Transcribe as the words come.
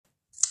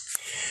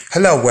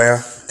Hello,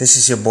 world. This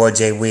is your boy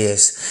Jay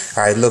Wiz.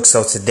 All right, look.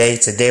 So today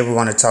we're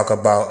going to talk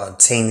about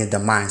obtaining the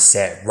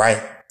mindset, right?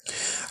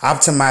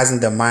 Optimizing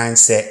the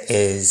mindset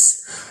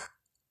is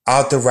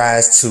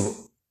authorized to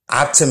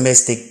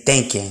optimistic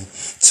thinking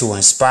to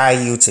inspire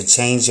you to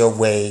change your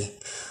way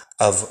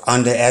of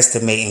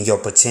underestimating your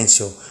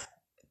potential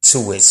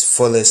to its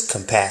fullest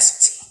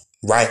capacity,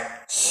 right?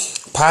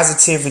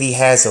 Positivity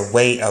has a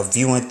way of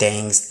viewing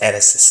things at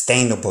a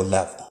sustainable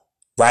level,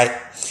 right?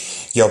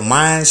 Your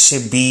mind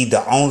should be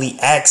the only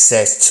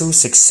access to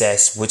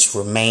success which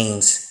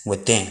remains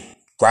within,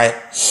 right?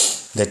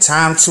 The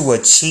time to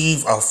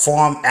achieve or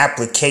form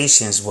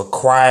applications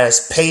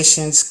requires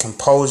patience,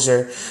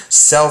 composure,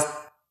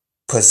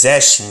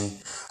 self-possession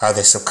of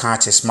the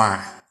subconscious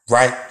mind,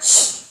 right?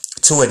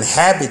 To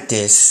inhabit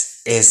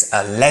this is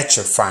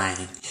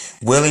electrifying.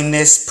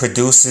 Willingness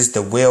produces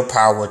the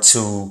willpower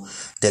to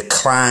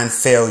decline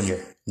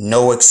failure.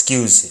 No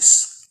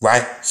excuses,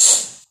 right?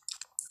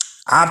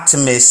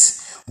 Optimists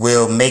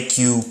will make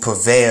you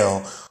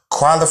prevail,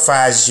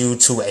 qualifies you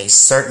to a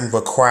certain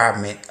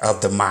requirement of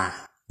the mind,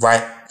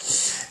 right?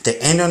 The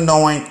inner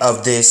knowing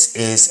of this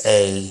is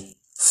a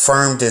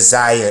firm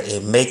desire.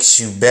 It makes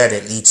you better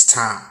each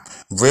time.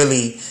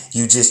 Really,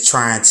 you just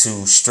trying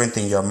to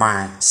strengthen your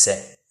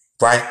mindset,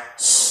 right?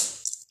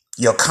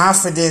 Your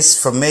confidence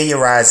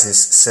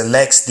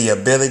selects the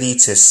ability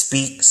to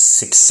speak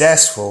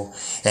successful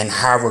in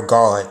high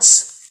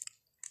regards,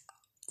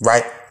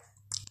 right?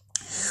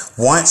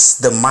 Once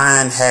the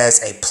mind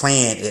has a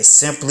plan, it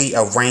simply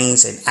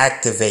arranges and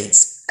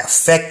activates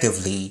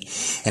effectively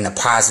in a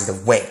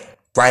positive way,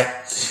 right?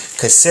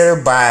 Consider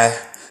by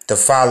the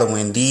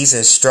following these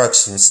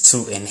instructions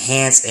to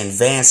enhance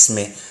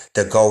advancement,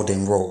 the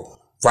golden rule,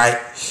 right?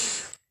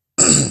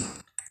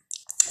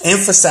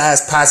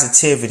 Emphasize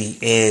positivity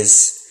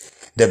is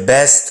the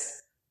best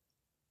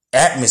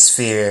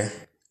atmosphere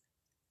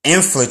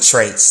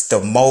infiltrates the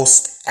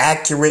most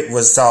accurate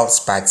results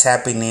by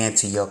tapping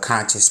into your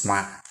conscious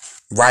mind,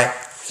 right?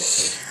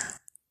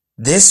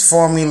 This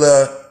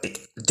formula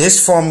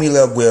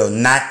will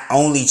not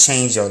only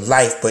change your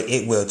life, but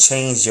it will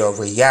change your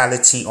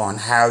reality on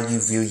how you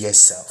view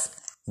yourself,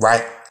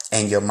 right?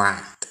 And your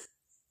mind,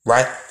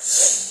 right?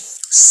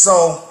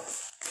 So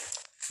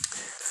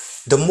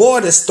the more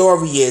the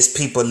story is,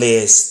 people,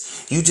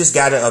 is you just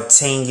got to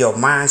obtain your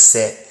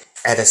mindset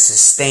at a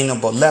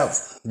sustainable level,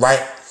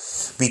 right?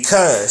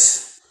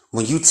 Because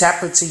when you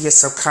tap into your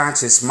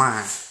subconscious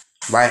mind,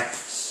 right,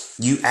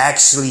 you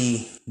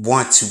actually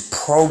want to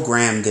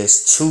program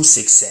this to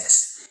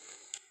success.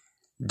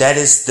 That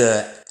is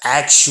the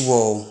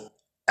actual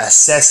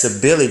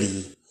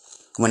accessibility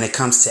when it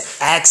comes to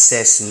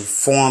accessing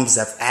forms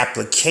of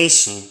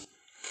application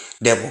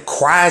that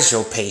requires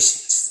your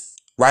patience,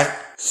 right?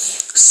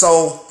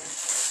 So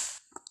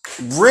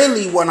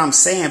really what I'm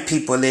saying,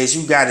 people, is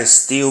you got to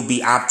still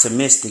be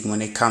optimistic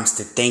when it comes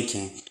to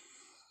thinking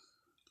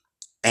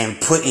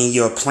and putting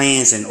your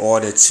plans in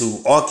order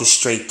to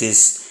orchestrate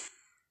this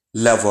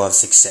level of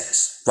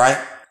success, right?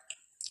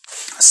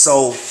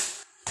 So,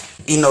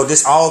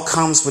 this all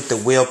comes with the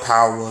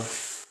willpower,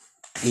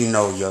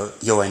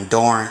 your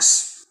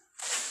endurance,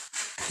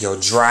 your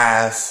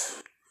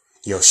drive,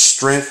 your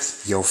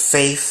strength, your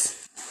faith,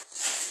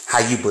 how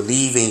you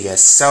believe in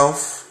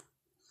yourself.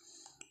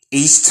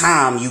 Each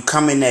time you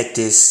coming at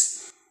this,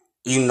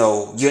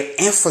 you're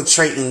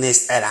infiltrating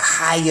this at a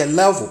higher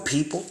level,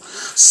 people.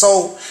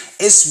 So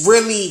it's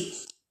really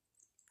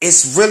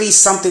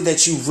something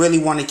that you really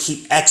want to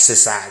keep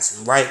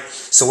exercising, right?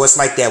 So it's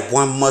like that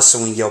one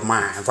muscle in your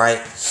mind, right?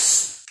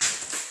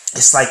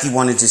 It's like you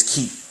want to just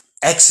keep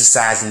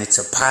exercising it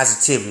to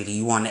positivity.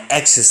 You want to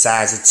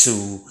exercise it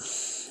to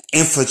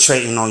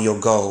infiltrating on your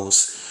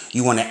goals.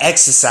 You want to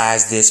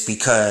exercise this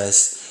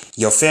because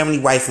your family,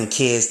 wife, and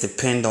kids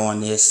depend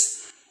on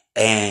this,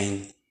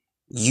 and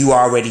you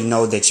already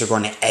know that you're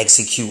going to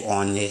execute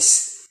on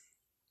this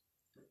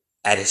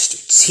at a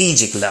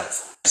strategic level.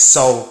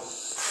 So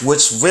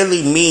which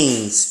really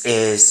means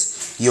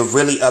is you're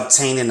really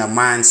obtaining a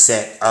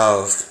mindset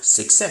of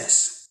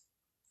success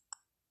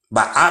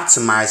by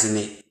optimizing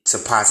it to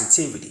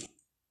positivity,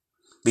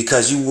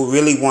 because you will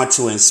really want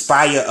to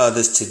inspire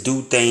others to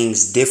do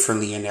things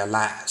differently in their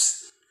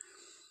lives.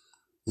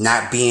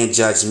 Not being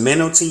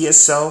judgmental to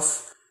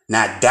yourself,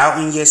 not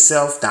doubting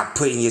yourself, not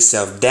putting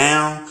yourself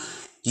down.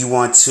 You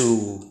want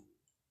to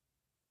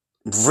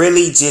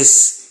really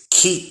just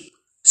keep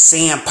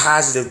saying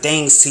positive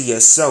things to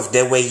yourself.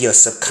 That way your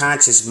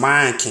subconscious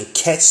mind can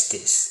catch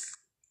this,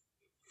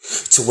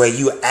 to where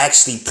you're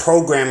actually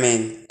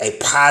programming a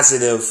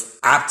positive,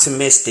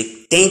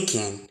 optimistic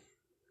thinking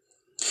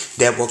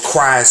that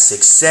requires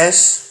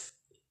success,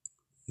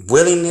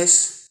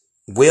 willingness,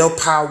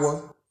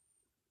 willpower,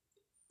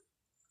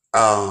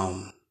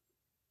 a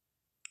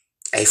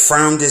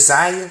firm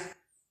desire,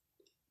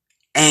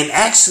 and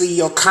actually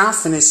your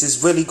confidence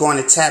is really going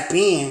to tap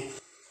in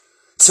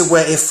to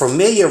where it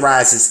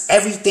familiarizes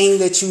everything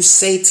that you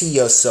say to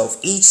yourself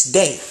each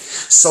day.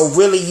 So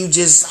really you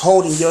just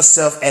holding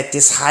yourself at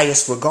this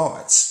highest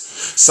regards.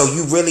 So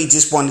you really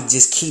just want to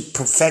just keep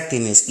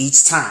perfecting this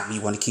each time.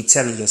 You want to keep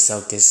telling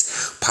yourself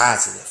this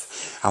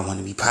positive. I want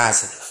to be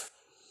positive.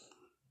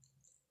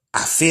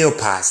 I feel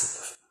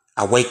positive.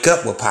 I wake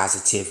up with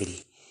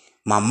positivity.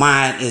 My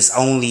mind is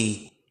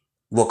only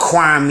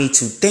requiring me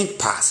to think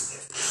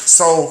positive.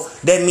 So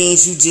that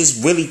means you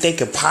just really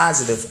thinking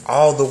positive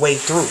all the way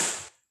through.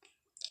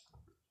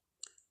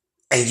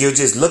 And you're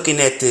just looking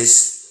at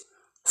this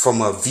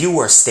from a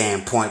viewer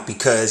standpoint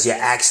because you're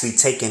actually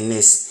taking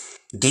this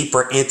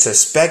deeper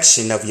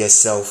introspection of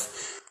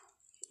yourself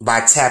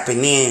by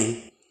tapping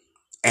in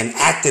and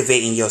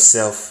activating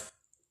yourself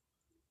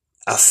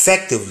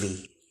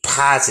effectively,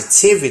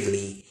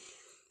 positively,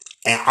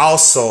 and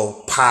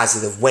also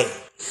positive way,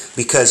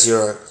 because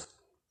you're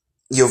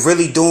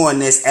really doing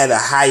this at a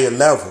higher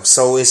level.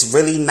 So it's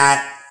really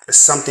not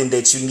something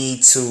that you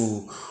need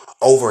to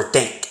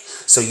overthink.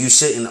 So you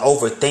shouldn't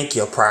overthink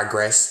your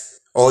progress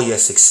or your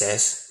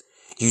success.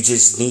 You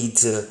just need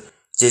to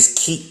just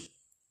keep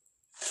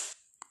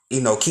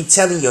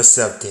telling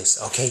yourself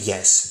this. Okay,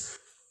 yes,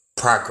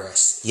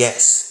 progress.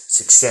 Yes,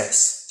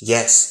 success.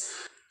 Yes,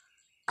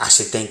 I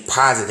should think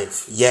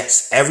positive.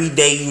 Yes, every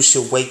day you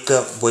should wake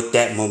up with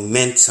that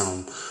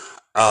momentum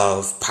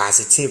of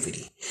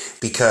positivity,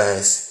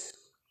 because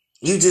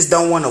you just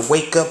don't want to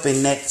wake up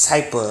in that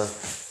type of,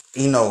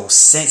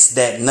 sense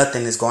that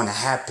nothing is going to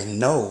happen.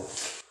 No.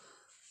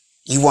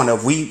 You want to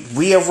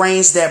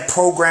rearrange that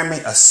programming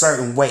a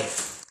certain way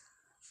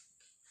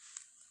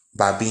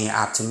by being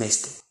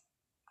optimistic,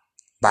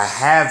 by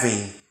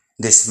having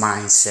this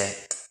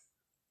mindset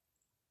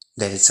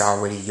that it's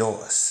already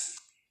yours.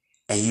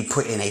 And you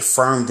put in a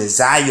firm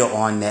desire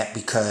on that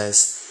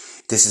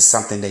because this is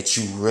something that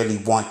you really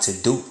want to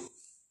do.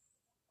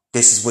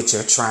 This is what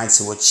you're trying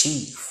to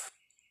achieve.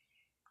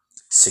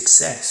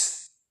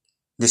 Success.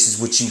 This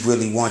is what you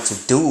really want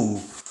to do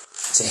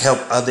to help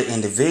other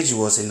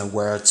individuals in the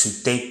world to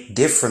think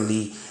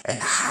differently and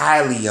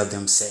highly of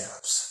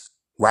themselves.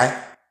 Right?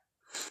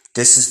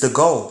 This is the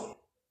goal.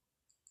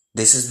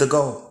 This is the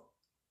goal.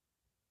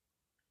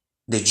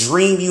 The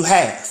dream you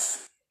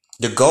have.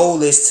 The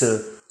goal is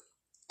to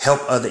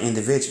help other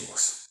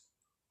individuals,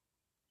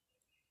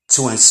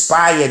 to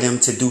inspire them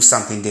to do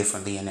something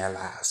differently in their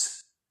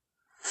lives,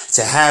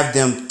 to have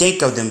them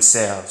think of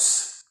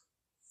themselves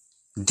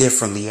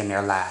differently in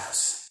their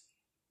lives.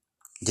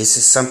 This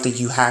is something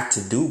you have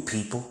to do,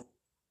 people.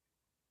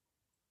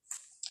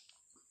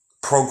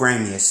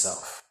 Program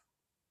yourself.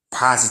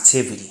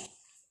 Positivity.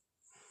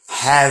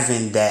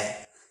 Having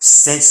that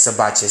sense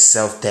about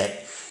yourself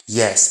that,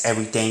 yes,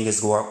 everything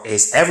is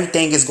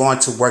going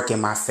to work in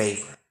my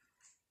favor.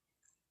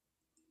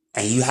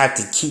 And you have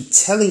to keep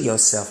telling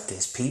yourself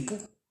this, people.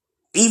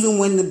 Even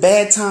when the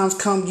bad times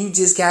come, you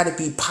just got to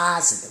be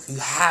positive. You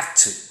have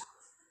to.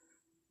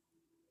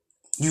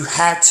 You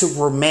have to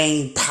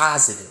remain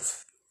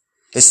positive.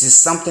 It's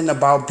just something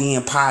about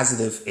being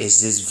positive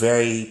is just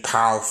very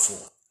powerful.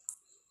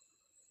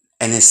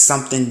 And it's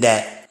something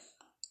that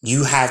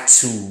you have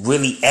to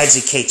really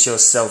educate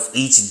yourself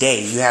each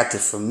day. You have to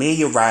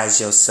familiarize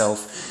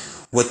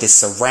yourself with the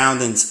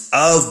surroundings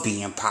of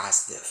being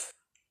positive,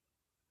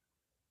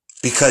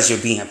 because you're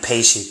being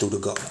patient through the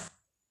goal.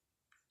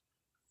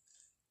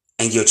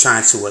 And you're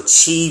trying to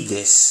achieve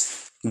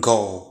this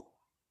goal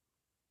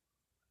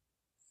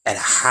at a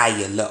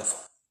higher level.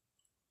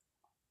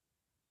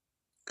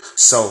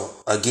 So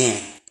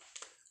again,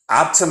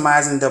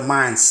 optimizing the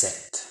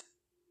mindset,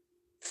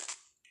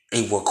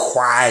 it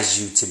requires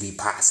you to be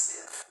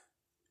positive.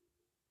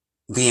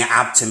 Being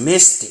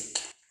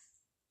optimistic,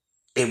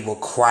 it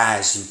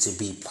requires you to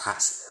be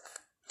positive.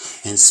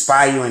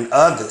 Inspiring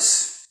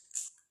others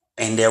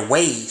in their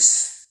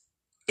ways,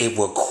 it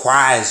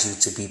requires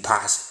you to be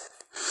positive.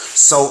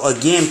 So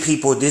again,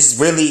 people, this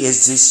really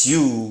is just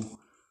you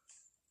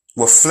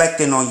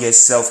reflecting on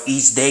yourself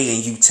each day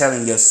and you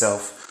telling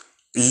yourself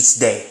each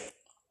day,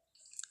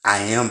 I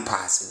am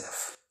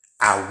positive.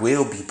 I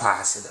will be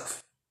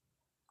positive.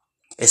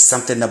 It's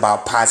something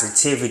about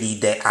positivity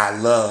that I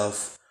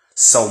love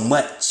so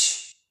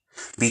much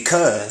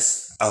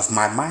because of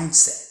my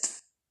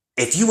mindset.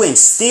 If you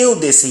instill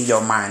this in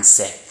your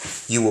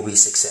mindset, you will be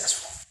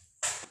successful.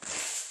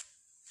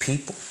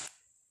 People,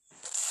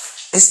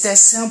 it's that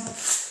simple.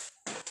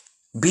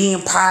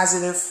 Being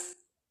positive,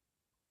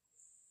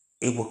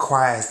 it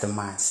requires the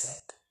mindset.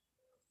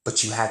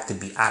 But you have to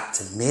be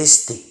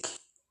optimistic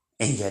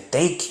in your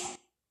thinking.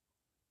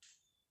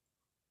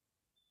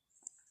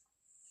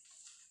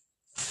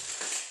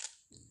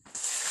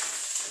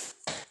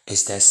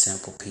 It's that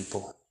simple,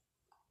 people.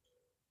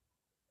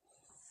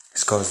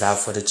 This goes out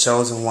for the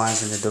chosen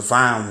ones and the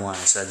divine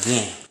ones.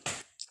 Again,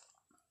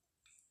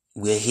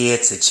 we're here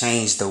to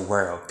change the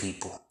world,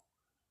 people.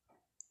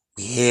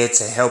 We're here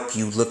to help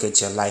you look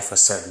at your life a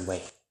certain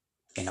way,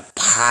 in a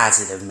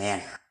positive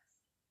manner,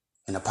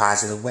 in a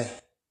positive way.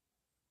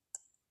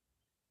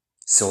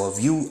 So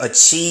if you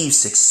achieve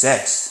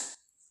success,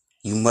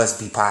 you must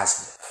be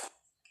positive.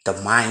 The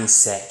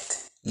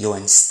mindset, your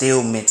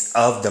instillment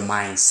of the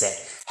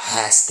mindset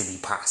has to be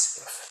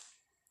positive.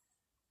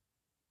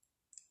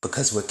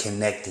 because we're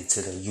connected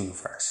to the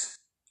universe.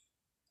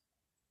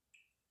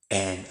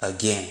 And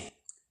again,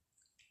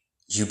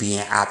 you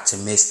being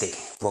optimistic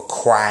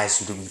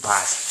requires you to be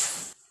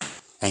positive.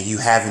 And you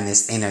having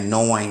this inner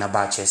knowing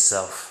about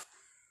yourself,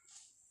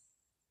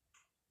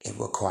 it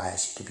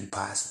requires you to be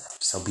positive.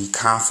 So be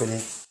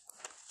confident,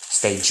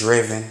 stay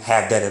driven,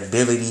 have that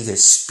ability to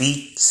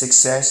speak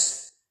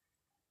success.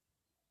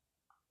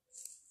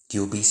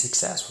 You'll be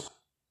successful.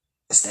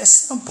 It's that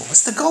simple.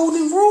 It's the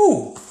golden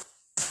rule.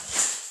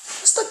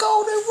 It's the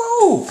golden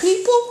rule,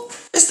 people.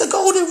 It's the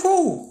golden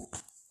rule.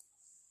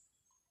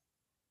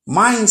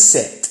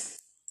 Mindset.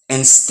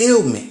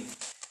 Instillment.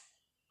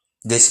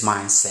 This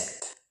mindset.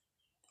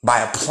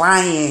 By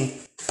applying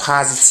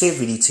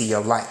positivity to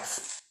your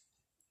life,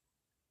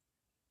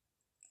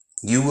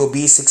 you will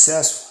be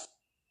successful.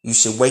 You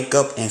should wake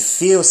up and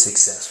feel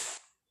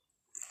successful.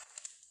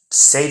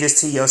 Say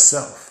this to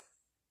yourself.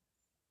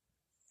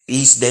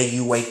 Each day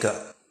you wake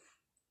up,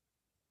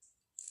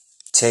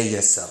 tell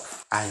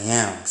yourself, I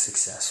am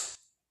successful.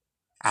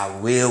 I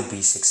will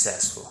be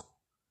successful.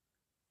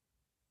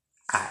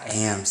 I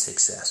am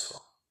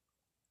successful.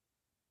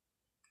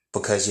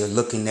 Because you're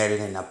looking at it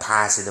in a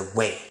positive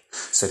way.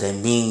 So that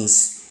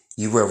means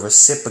you will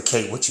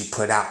reciprocate what you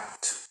put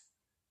out.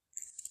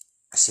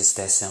 It's just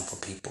that simple,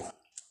 people.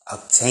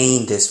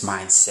 Obtain this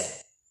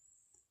mindset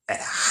at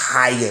a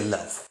higher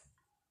level.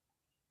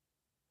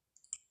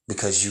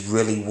 Because you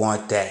really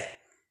want that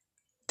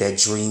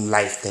dream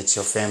life that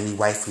your family,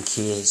 wife, and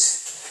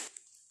kids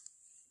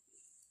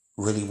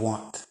really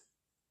want.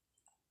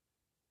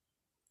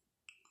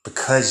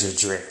 Because you're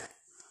driven.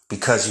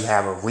 Because you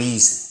have a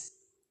reason.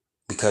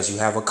 Because you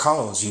have a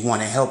cause. You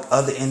want to help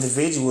other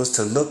individuals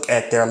to look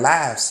at their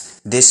lives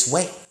this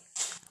way.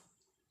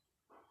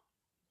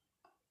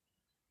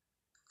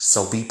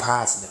 So be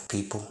positive,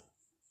 people.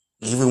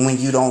 Even when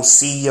you don't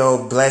see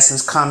your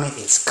blessings coming,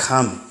 it's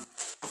coming.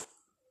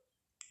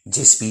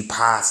 Just be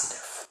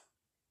positive.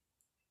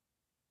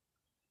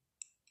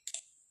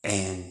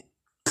 And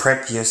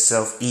prep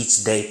yourself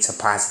each day to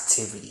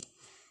positivity.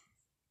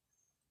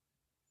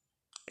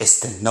 It's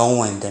the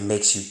knowing that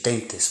makes you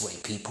think this way,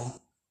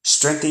 people.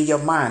 Strengthen your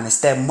mind.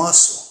 It's that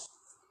muscle.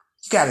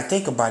 You got to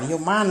think about it. Your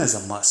mind is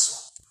a muscle.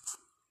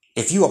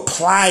 If you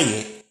apply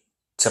it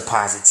to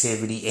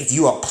positivity, if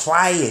you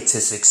apply it to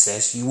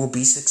success, you will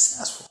be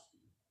successful.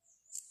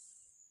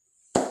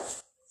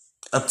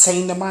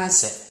 Obtain the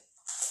mindset.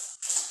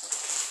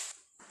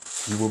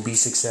 You will be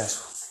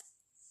successful.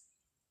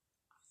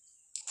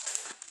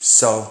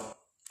 So,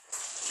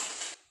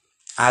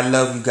 I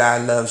love you.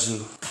 God loves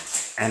you.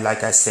 And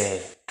like I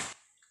said,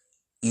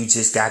 you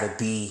just got to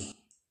be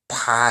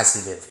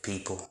positive,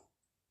 people,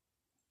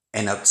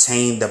 and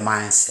obtain the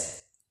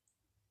mindset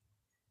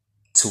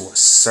to a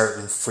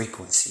certain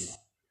frequency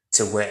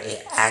to where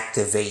it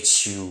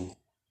activates you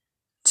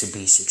to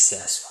be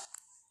successful,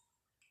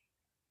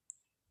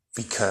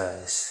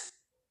 because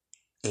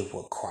it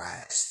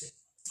requires it.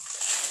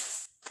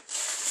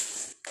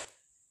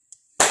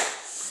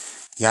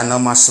 Y'all know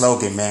my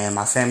slogan, man.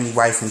 My family,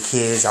 wife, and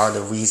kids are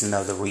the reason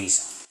of the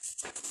reason.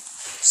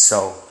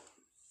 So,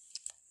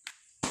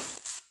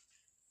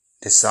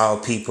 this all,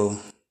 people.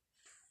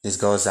 This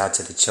goes out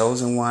to the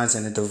chosen ones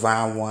and the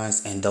divine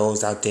ones and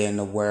those out there in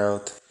the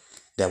world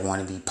that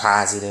want to be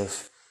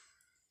positive.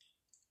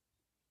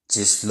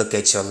 Just look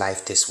at your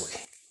life this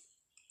way.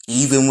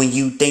 Even when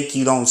you think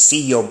you don't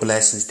see your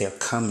blessings, they're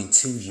coming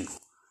to you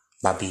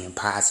by being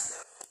positive.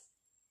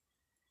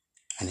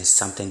 And it's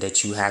something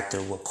that you have to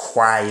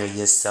require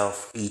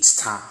yourself each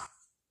time.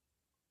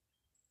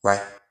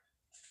 Right?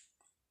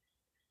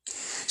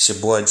 It's your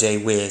boy Jay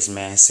Wiz,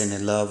 man.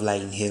 Sending love,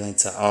 light, and healing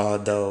to all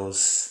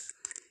those.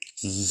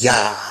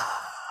 Yeah.